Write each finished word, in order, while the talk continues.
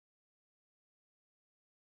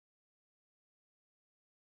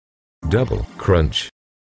double crunch.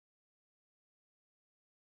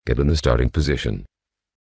 Get in the starting position.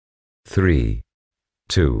 3,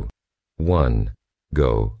 2, 1,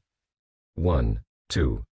 go. 1,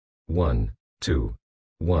 2, 1, 2,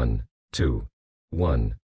 1, 2,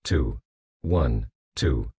 1, 2, 1,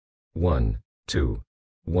 2, 1, 2,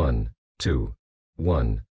 1, 2,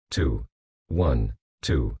 1, 2, 1,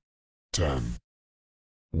 2, 10,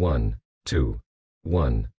 1, 2,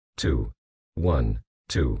 1, 2, 1,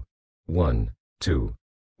 2, 1, 2,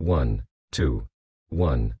 1, 2,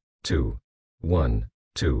 1, 2, 1,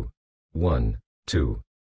 2, 1, 2,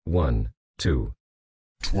 1, 2,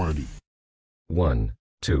 20, 1,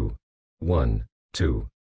 2, 1, 2,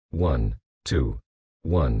 1, 2,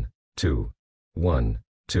 1, 2, 1,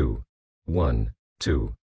 2, 1,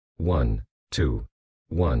 2, 1, 2,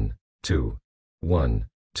 1, 2, 1,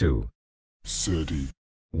 2, 30,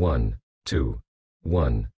 1, 2,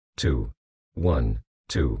 1, 2, 1,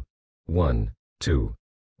 2, 1, 2,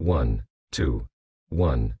 1, 2,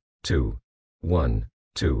 1, 2, 1,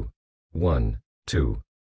 2, 1, 2,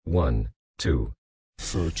 1, 2,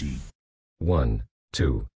 30, 1,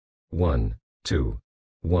 2, 1, 2,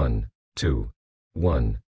 1, 2,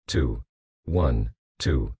 1, 2, 1,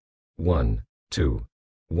 2, 1, 2,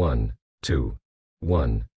 1, 2,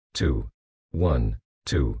 1, 2, 1,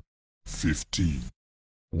 2, 15,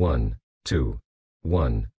 1, 2,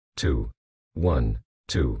 1, 2, 1,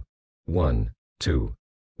 2, 1, 2,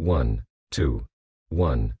 1, 2,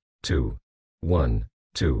 1, 2, 1,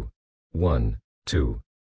 2, 1, 2,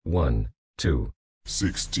 1, 2.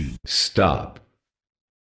 16, Stop.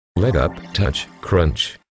 Leg up, touch,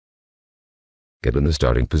 crunch. Get in the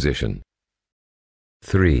starting position.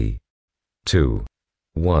 3, 2,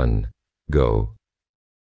 1, go.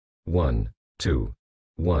 1, 2,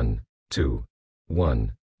 1, 2,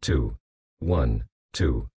 1, 2, 1,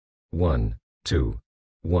 2, 1, 2,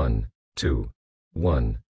 1, 2,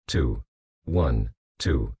 1, 2, 1,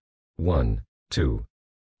 2, 1, 2,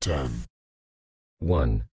 10,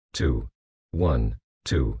 1, 2, 1,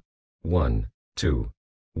 2, 1, 2,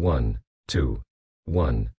 1, 2,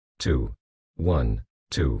 1, 2, 1,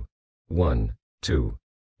 2, 1, 2,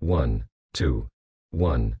 1, 2,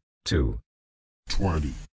 1, 2,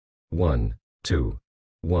 20, 1, 2,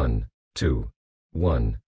 1, 2,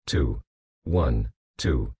 1, 2, 1,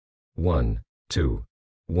 2, 1, 2,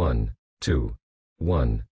 1, 2,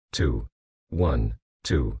 1, 2, 1,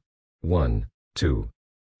 2, 1, 2,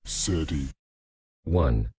 30,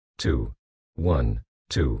 1, 2, 1,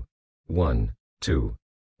 2, 1, 2,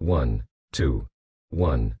 1, 2,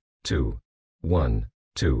 1, 2, 1,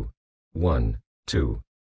 2, 1, 2,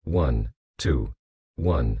 1, 2,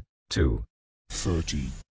 1, 2, 30,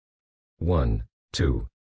 1, 2,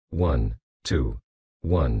 1, 2,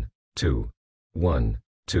 1, 2, 1,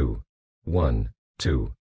 2, 1,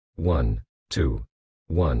 2, 1, 2,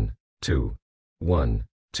 1, 2, 1,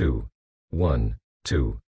 2, 1,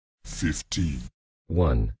 2, 15,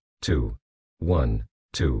 1, 2, 1,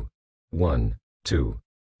 2, 1, 2,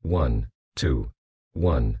 1, 2,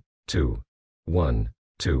 1, 2, 1,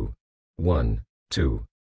 2, 1, 2,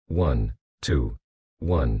 1, 2,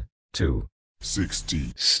 1, 2.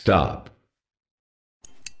 60, Stop.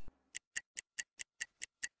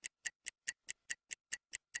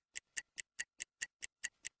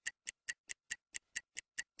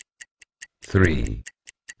 Three,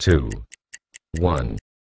 2, 1.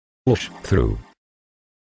 Push through.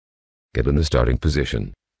 Get in the starting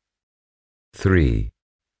position. 3,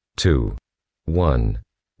 2, 1,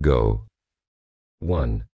 go.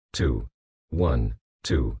 1, 2, 1,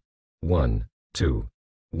 2, 1, 2,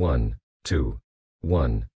 1, 2,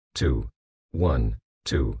 1, 2, 1,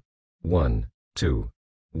 2, 1, 2,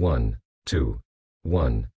 1, 2,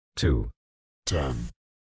 1, 2, 10,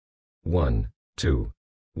 1, 2,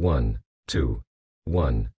 1, 2,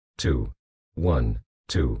 1, 2, 1,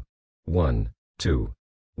 2, 1, 2,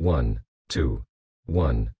 1, 2,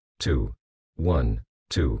 1, 2, 1,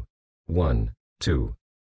 2, 1, 2,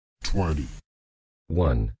 20,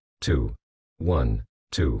 1, 2, 1,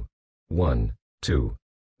 2, 1, 2,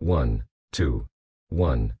 1, 2,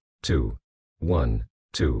 1, 2, 1,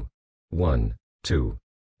 2, 1, 2,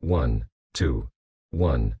 1, 2,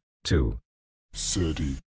 1, 2,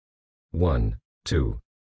 30, 1, 2,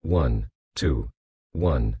 1, 2,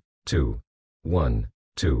 1, 2, 1,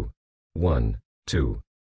 2, 1, 2,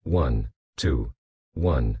 1, 2,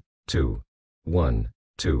 1, 2, 1,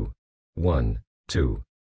 2, 1, 2,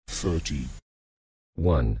 30,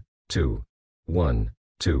 1, 2, 1,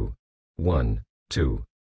 2, 1, 2,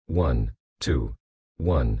 1, 2,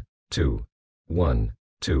 1, 2, 1,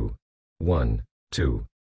 2, 1, 2,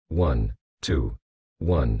 1, 2,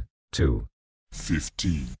 1, 2,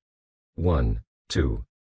 15, 1, 2,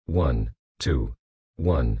 1, 2,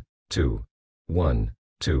 1, 2, 1,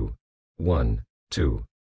 2, 1, 2,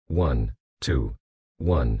 1, 2,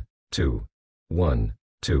 1, 2, 1,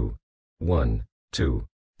 2, 1, 2.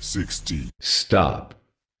 60. Stop.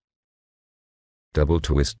 Double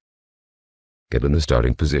twist. Get in the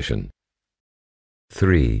starting position.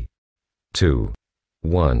 3, 2,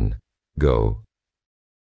 1, go.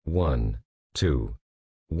 1, 2,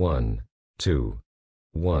 1, 2,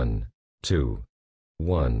 1, 2,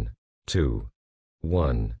 1, 2,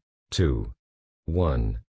 1, 2,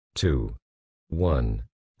 1, 2, 1,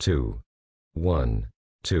 2, 1,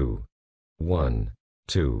 2, 1,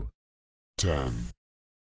 2. 10.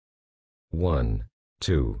 1,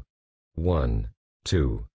 2, 1,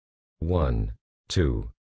 2, 1, 2,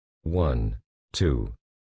 1, 2,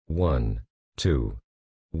 1, 2,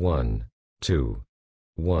 1, 2,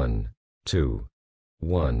 1, 2,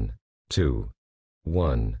 1, 2,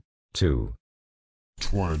 1, 2.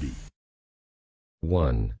 20.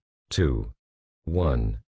 1, 2,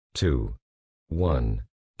 1, 2, 1,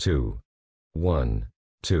 2, 1,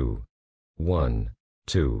 2, 1,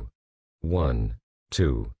 2, 1,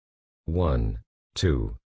 2, 1,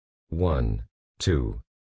 2, 1, 2,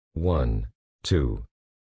 1, 2.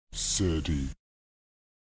 30.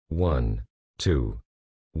 1, 2,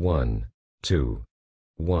 1, 2,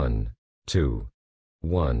 1, 2,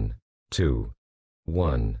 1, 2,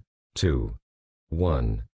 1, 2,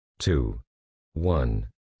 1, 2, 1,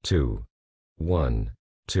 2, 1,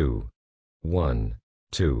 2, 1,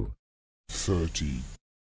 2. 30.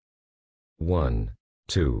 1,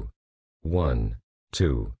 2, 1,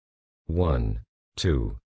 2, 1,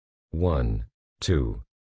 2, 1, 2,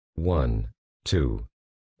 1, 2,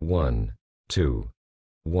 1, 2,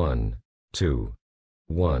 1, 2,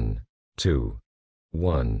 1, 2,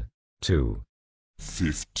 1, 2.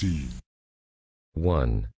 15.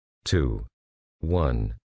 1, 2,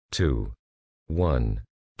 1, 2, 1,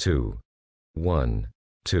 2, 1,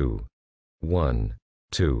 2, 1,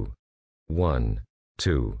 2, 1,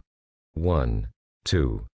 2, 1,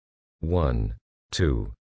 2, 1,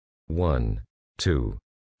 2, 1, 2.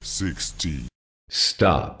 60.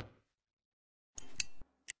 Stop.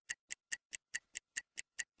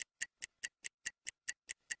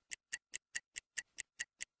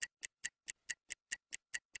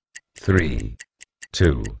 Three,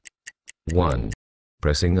 2, 1.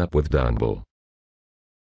 Pressing up with dumbbell.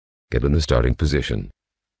 Get in the starting position.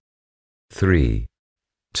 3,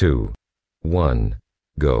 2, 1,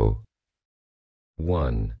 go.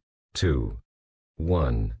 1, 2,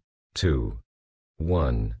 1, 2,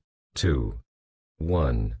 1, 2,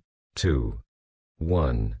 1, 2,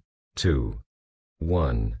 1, 2,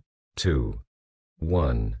 1, 2,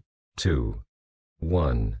 1, 2,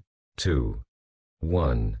 1, 2,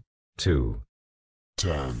 1, 2.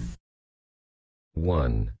 10.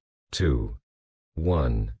 1, 2,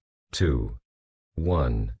 1, 2,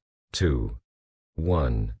 1, 2,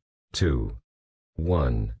 1, 2,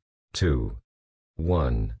 1, 2,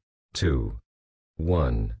 1, 2,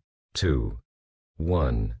 1, 2,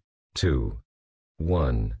 1, 2,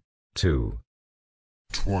 1, 2.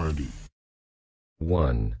 20.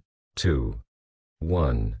 1, 2,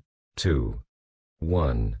 1, 2,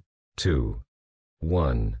 1, 2,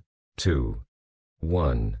 1, 2,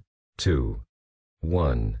 1, 2,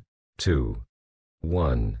 1, 2,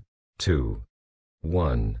 1, 2,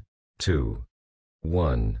 1, 2,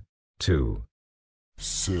 1, 2.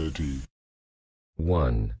 30.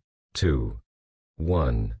 1, 2,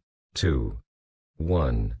 1, 2,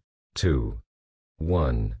 1, 2,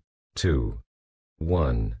 1, 2,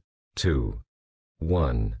 1, 2,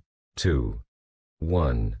 1, 2,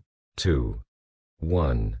 1, 2,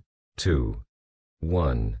 1, 2,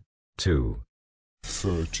 1, 2.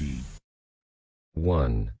 30.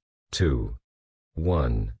 1, 2,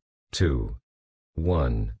 1, 2,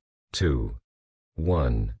 1, 2,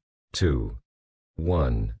 1, 2,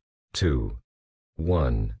 1, 2,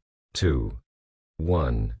 1, 2,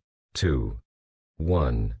 1, 2,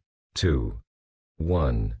 1, 2,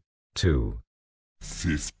 1, 2.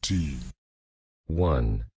 15.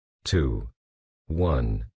 1, 2,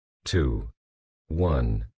 1, 2,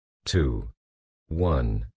 1, 2,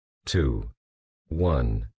 1, 2,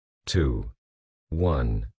 1, 2,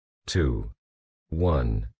 1, 2,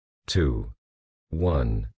 1, 2,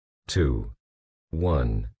 1, 2,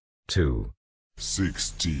 1, 2.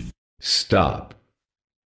 60. Stop.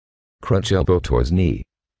 Crunch elbow towards knee.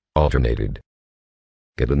 Alternated.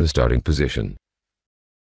 Get in the starting position.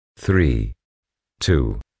 3,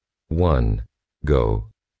 2, 1, go.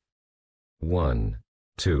 1,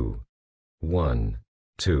 2, 1,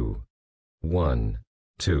 2, 1,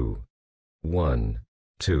 2, 1,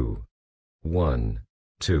 2, 1,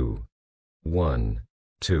 2, 1,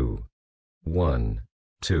 2, 1,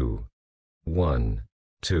 2, 1,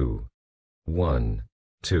 2, 1,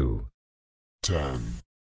 2, 10,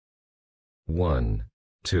 1,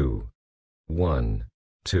 2, 1,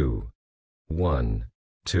 2, 1,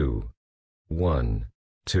 2, 1,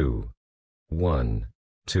 2, 1,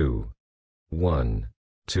 2, 1,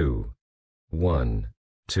 2, 1,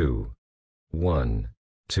 2, 1,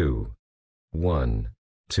 2, 1,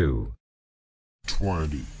 2,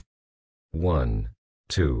 20, 1,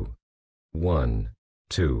 2, 1,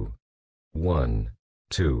 2, 1,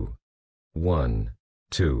 2, 1,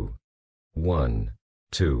 2, 1,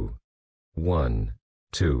 2, 1,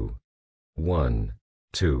 2, 1,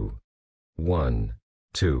 2, 1,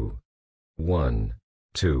 2, 1,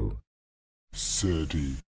 2,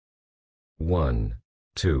 30, 1,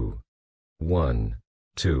 2, 1,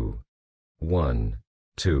 2, 1,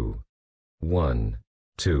 2, 1,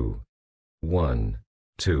 2, 1,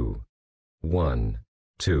 2, 1,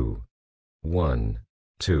 2, 1,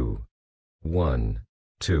 2, 1,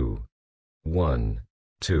 2, 1,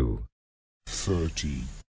 2, 30,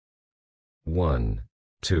 1,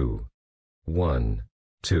 2, 1,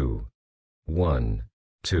 2, 1,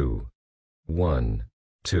 2, 1,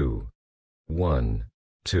 2, 1,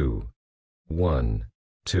 2, 1,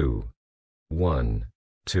 2, 1,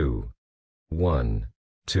 2, 1,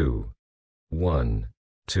 2, 1,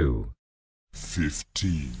 2,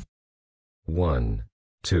 15, 1,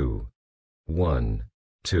 2, 1,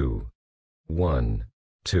 2, 1,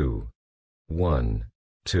 2, 1,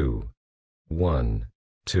 2, 1,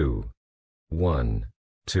 2, 1,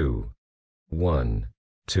 2, 1,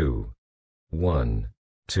 2, 1,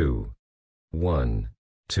 2, 1,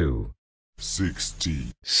 2,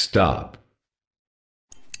 60, Stop.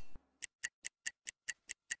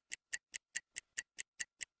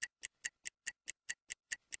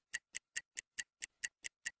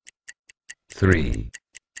 Three,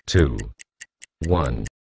 2, 1.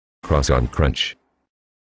 Cross arm crunch.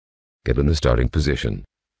 Get in the starting position.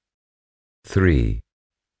 3,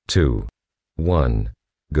 2, 1.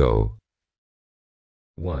 Go.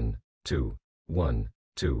 1, 2, 1,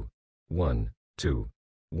 2, 1, 2,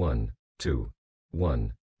 1, 2,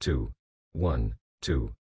 1, 2, 1, 2,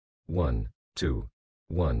 1, 2,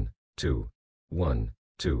 1, 2, 1,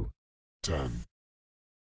 2, 10,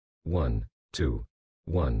 1, 2,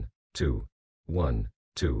 1, 2, 1,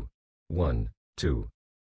 2, 1, 2,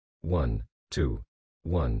 1, 2,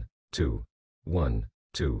 1, 2, 1,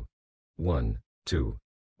 2, 1, 2,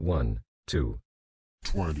 1, 2,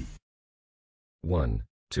 20, 1,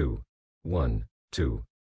 2, 1, 2,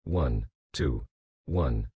 1, 2,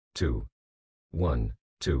 1, 2, 1,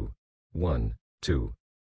 2, 1, 2,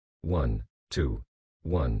 1, 2,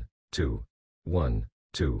 1, 2, 1,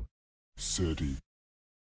 2, 30,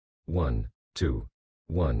 1, 2,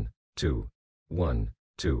 1, 2, 1,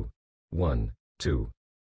 2, 1, 2,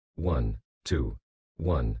 1, 2,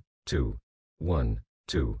 1, 2, 1,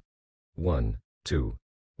 2, 1, 2,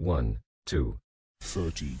 1, 2,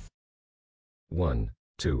 30, 1,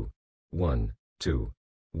 2, 1, 2,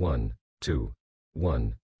 1, 2,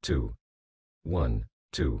 1, 2, 1,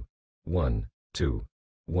 2, 1, 2,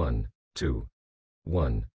 1, 2,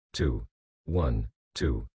 1, 2, 1,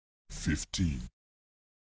 2, 15,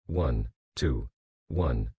 1, 2,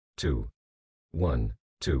 1, 2, 1,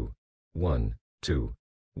 2, 1, 2,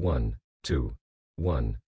 1, 2,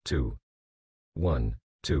 1, 2, 1,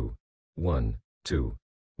 2, 1, 2,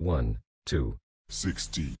 1, 2.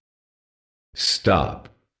 60, Stop.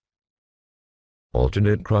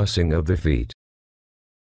 Alternate crossing of the feet.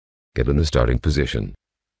 Get in the starting position.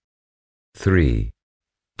 3,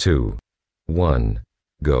 2, 1.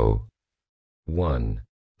 Go. 1,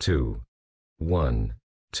 2, 1,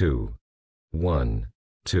 2, 1,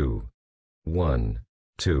 2, 1,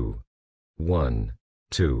 2, 1,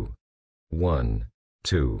 2, 1,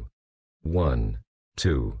 2, 1,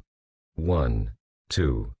 2, 1,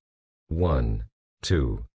 2, 1,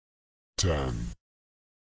 2, 10,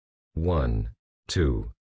 1,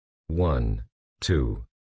 2, 1, 2,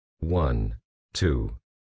 1, 2,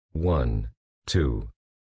 1, 2,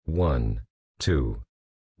 1, 2,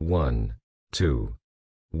 1, 2,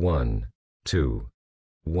 1, 2,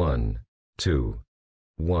 1, 2,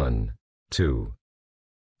 1, 2,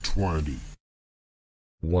 20,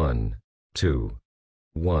 1, 2,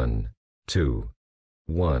 1, 2,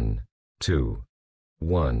 1, 2,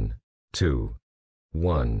 1, 2,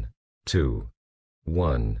 1, 2,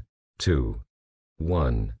 1, 2,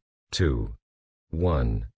 1, 2,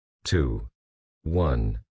 1, 2,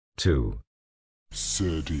 1, 2,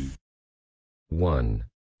 30, 1,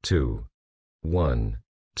 2, 1,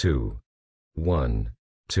 2, 1,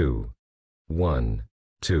 2, 1,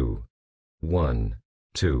 2, 1,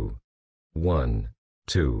 2, 1,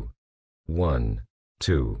 2, 1,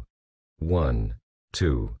 2, 1,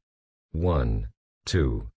 2, 1,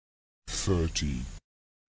 2, 30,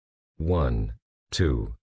 1,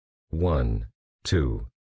 2, 1, 2,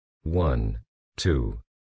 1, 2,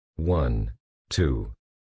 1, 2,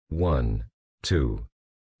 1, 2,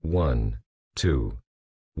 1, 2,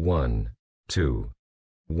 1, 2,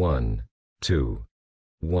 1, 2,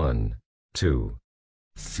 1, 2,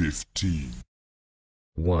 15,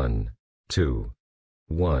 1, 2,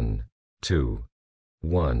 1, 2,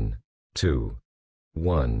 1, 2,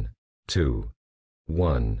 1, 2,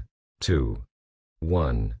 1, 2,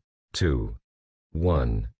 1, 2,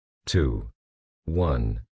 1, 2,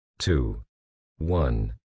 1, 2,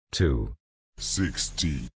 1, 2,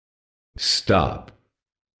 60, Stop.